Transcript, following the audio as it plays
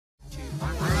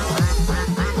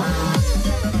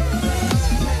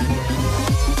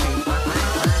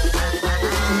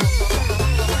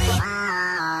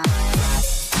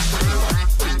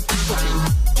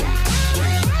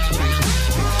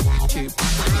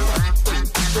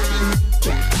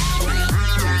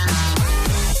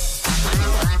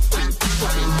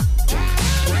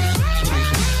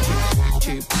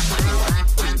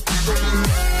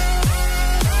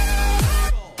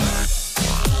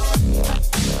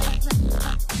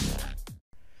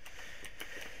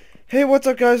Hey, what's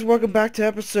up guys? Welcome back to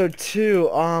episode 2.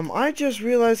 I just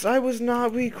realized I was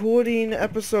not recording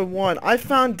episode 1. I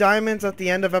found diamonds at the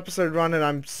end of episode 1 and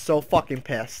I'm so fucking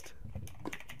pissed.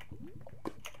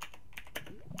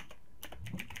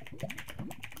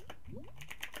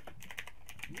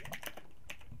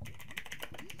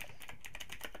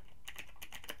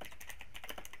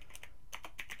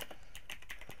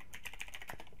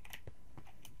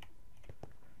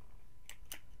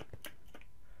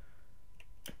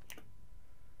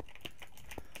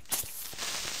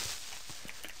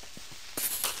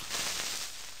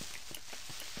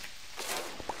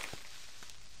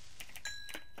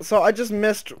 So I just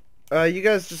missed, you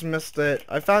guys just missed it.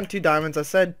 I found 2 diamonds. I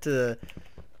said to the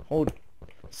whole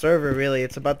server, really,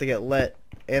 it's about to get lit.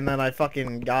 And then I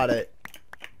fucking got it.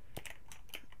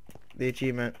 The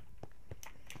achievement.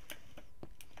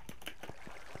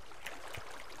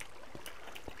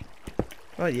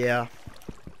 Oh yeah.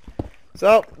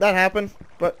 So, that happened.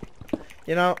 But,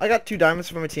 you know, I got 2 diamonds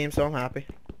for my team, so I'm happy.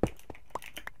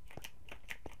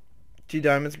 2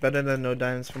 diamonds better than no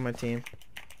diamonds for my team.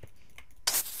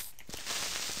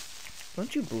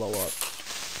 Don't you blow up.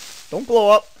 Don't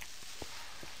blow up.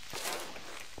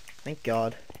 Thank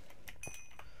God.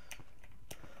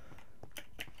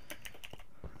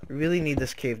 I really need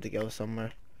this cave to go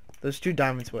somewhere. Those 2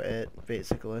 diamonds were it,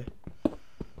 basically.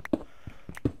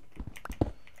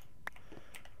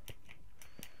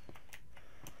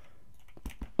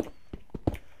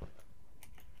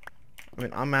 I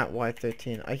mean, I'm at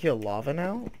Y13. I hear lava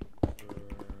now?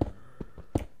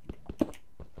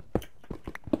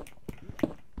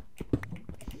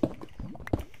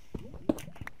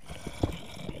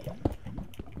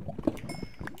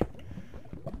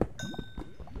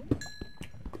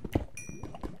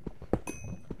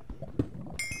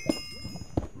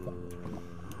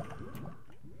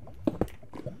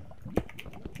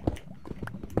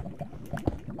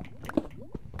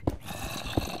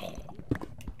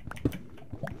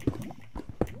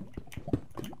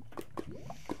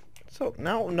 So,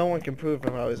 now no one can prove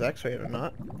if I was X-rayed or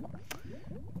not.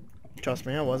 Trust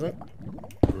me, I wasn't.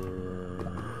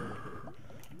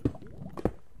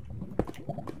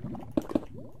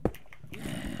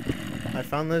 I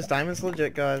found those diamonds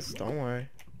legit, guys. Don't worry.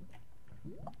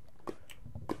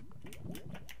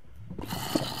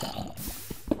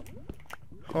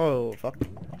 Oh, fuck.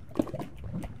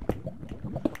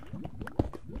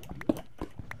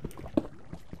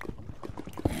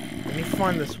 Let me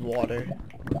find this water.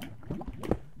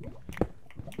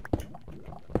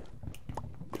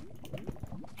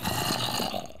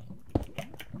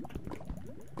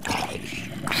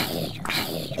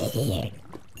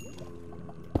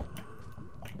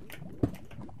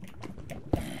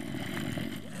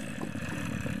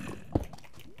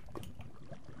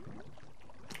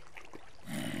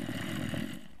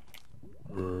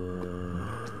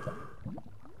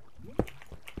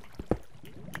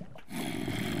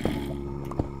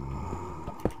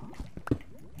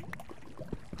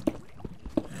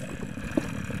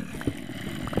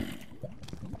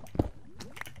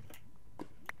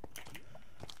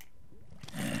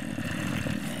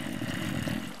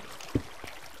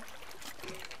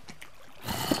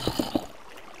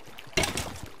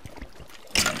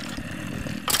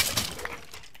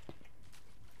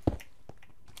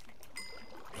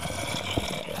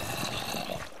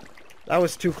 That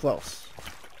was too close.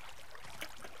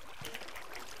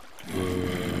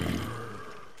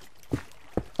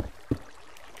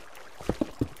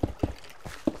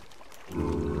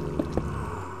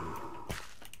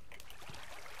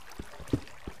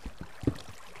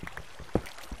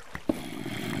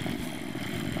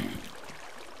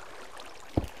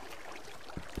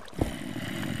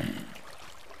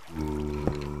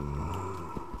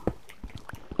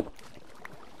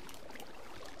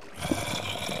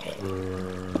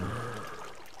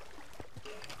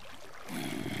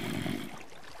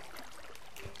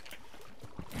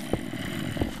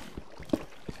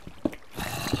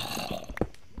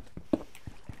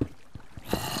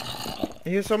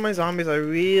 Here's some of my zombies. I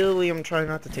really am trying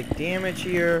not to take damage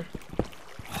here.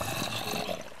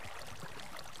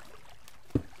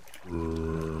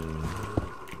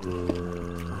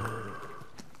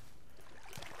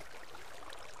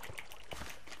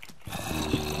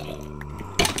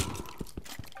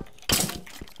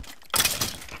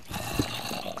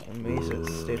 Amazing it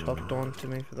stayed hooked on to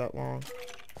me for that long.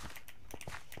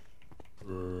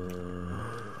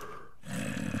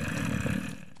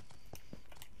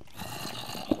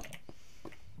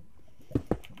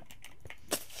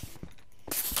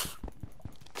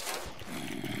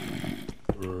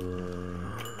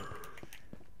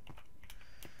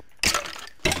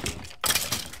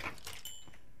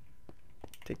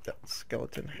 take that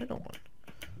skeleton head on.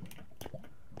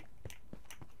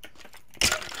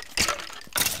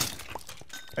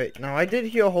 Wait, now I did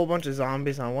hear a whole bunch of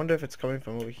zombies, and I wonder if it's coming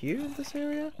from over here in this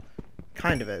area?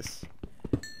 Kind of is.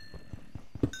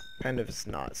 Kind of is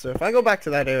not. So if I go back to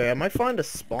that area, I might find a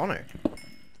spawner.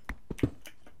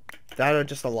 That or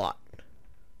just a lot.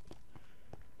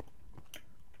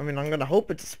 I mean, I'm gonna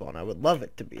hope it's a spawner. I would love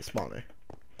it to be a spawner.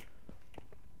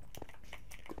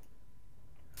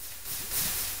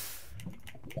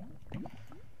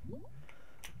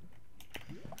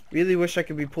 Really wish I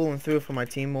could be pulling through for my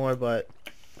team more, but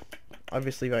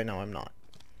obviously right now I'm not.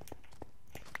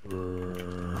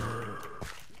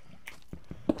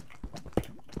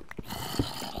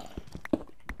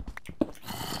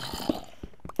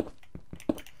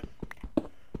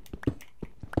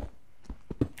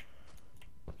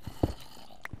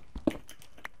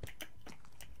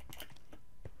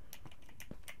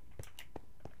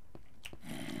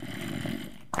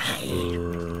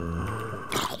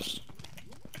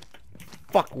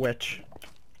 Fuck witch.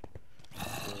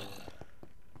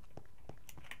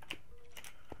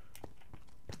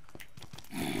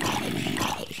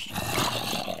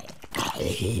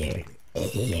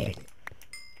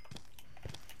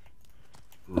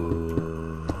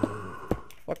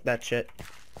 Fuck that shit.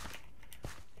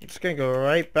 I'm just gonna go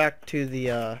right back to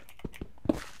the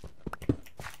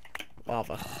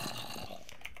lava.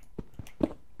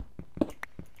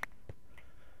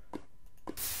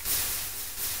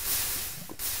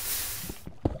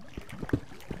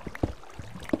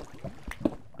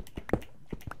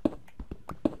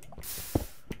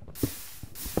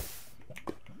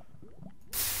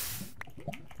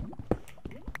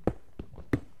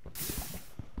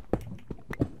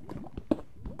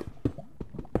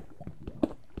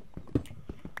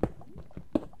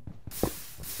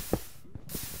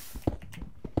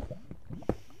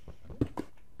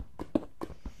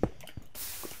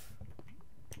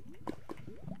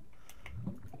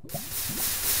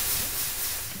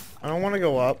 I don't want to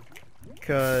go up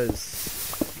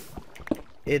because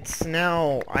it's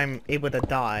now I'm able to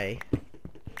die,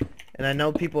 and I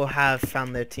know people have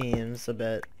found their teams a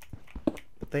bit,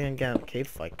 but then again, a cave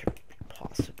fight could be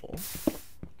possible.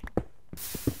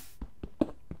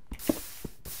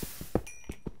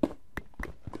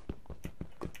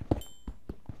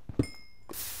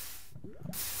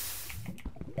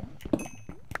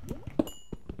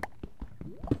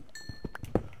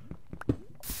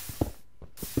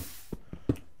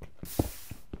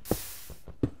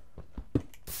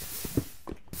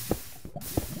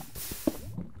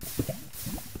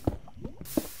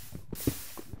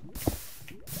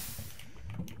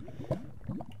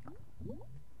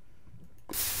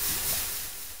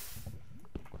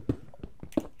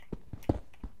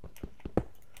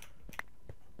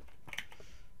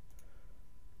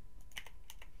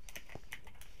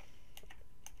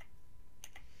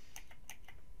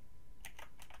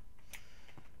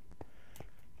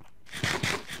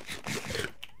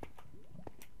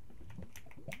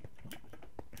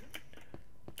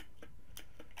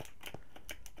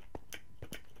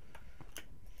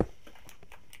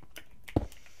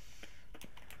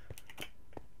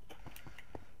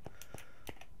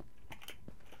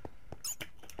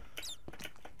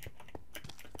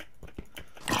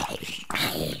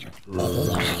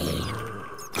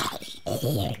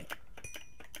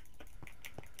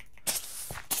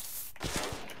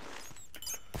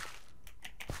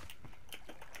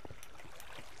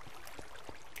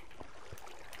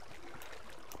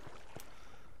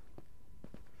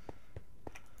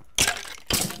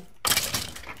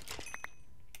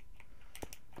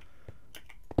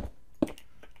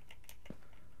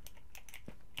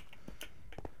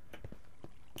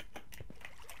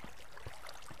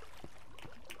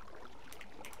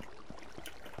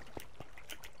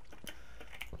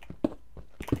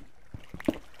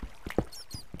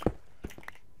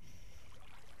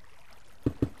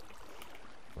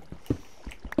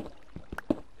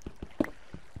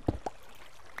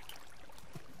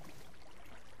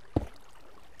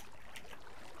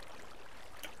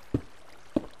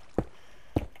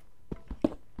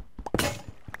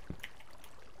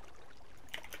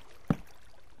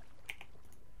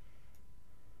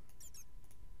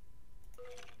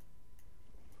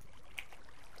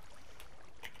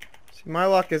 See, my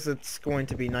luck is it's going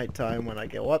to be nighttime when I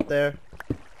go up there.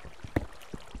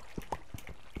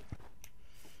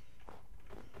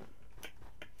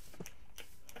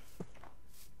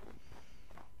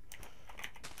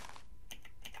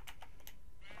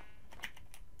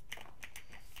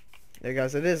 Hey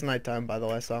guys, it is nighttime, by the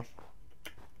way, so.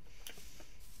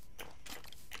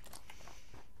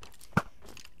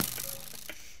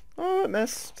 Oh, it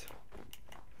missed.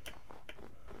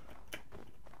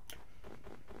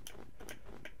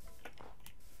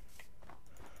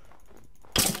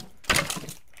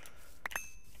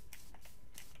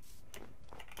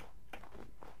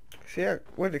 See, I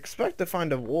would expect to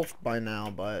find a wolf by now,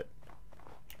 but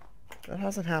that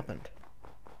hasn't happened.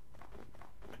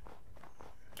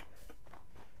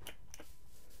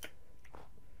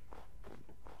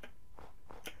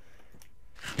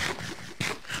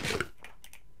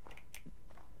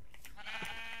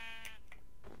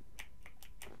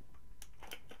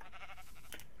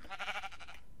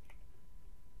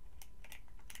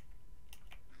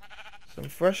 Some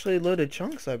freshly loaded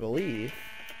chunks, I believe.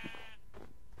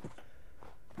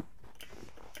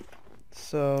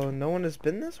 So, no one has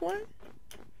been this way?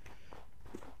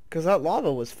 Because that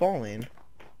lava was falling.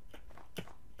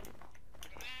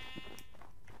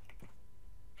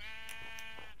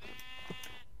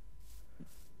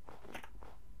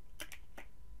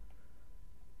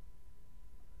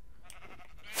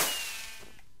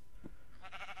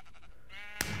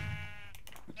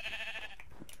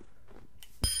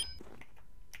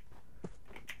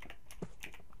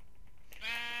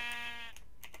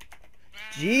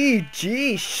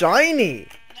 GG, shiny!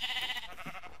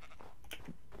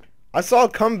 I saw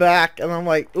it come back, and I'm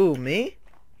like, ooh, me?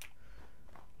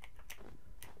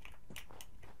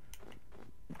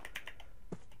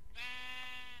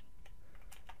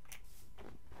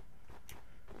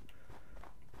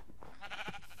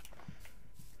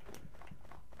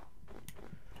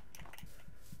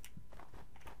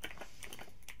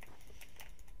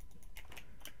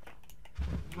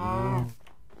 No.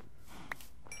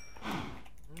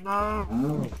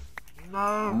 No.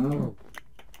 No.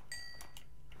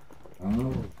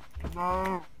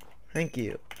 No. Thank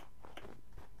you.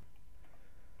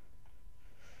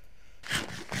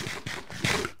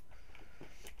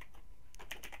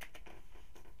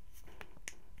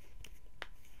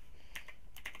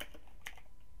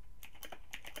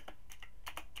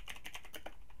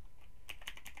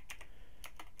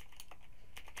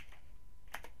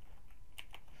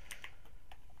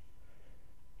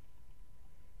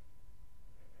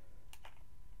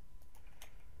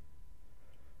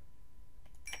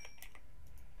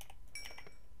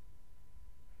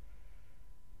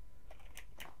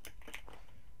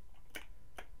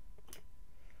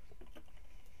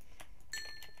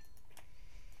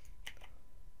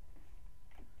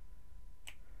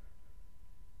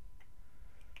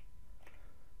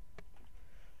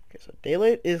 Okay, so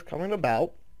daylight is coming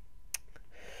about.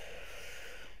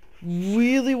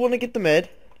 Really want to get the med.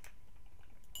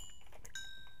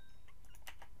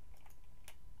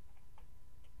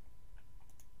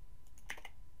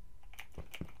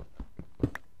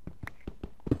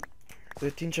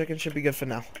 $15 chicken should be good for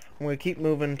now. I'm gonna keep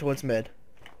moving towards mid.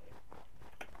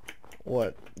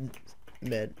 What?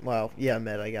 Mid. Well, yeah,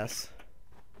 mid, I guess.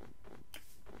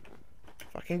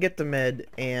 If I can get the mid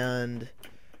and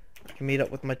I can meet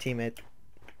up with my teammates,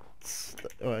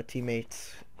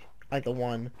 either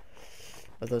one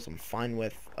of those I'm fine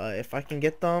with. If I can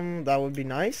get them, that would be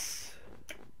nice.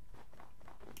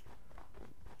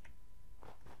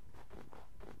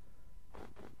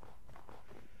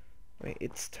 Wait,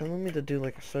 it's telling me to do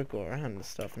like a circle around and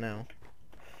stuff now.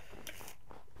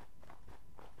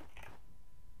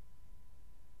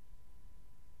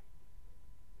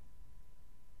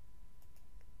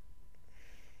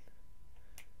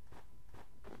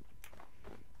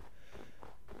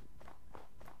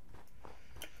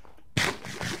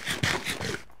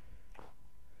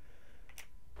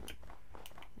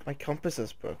 My compass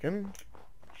is broken.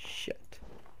 Shit.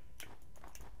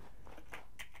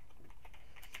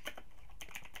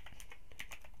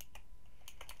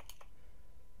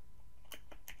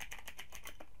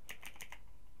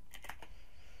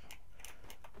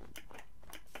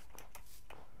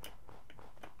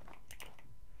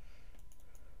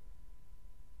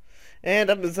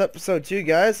 And up is episode 2,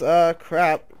 guys.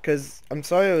 Crap, because I'm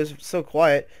sorry it was so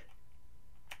quiet.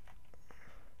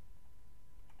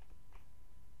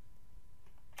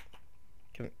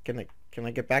 Can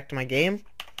I get back to my game?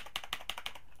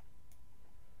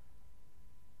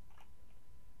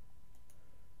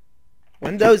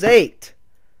 Windows 8.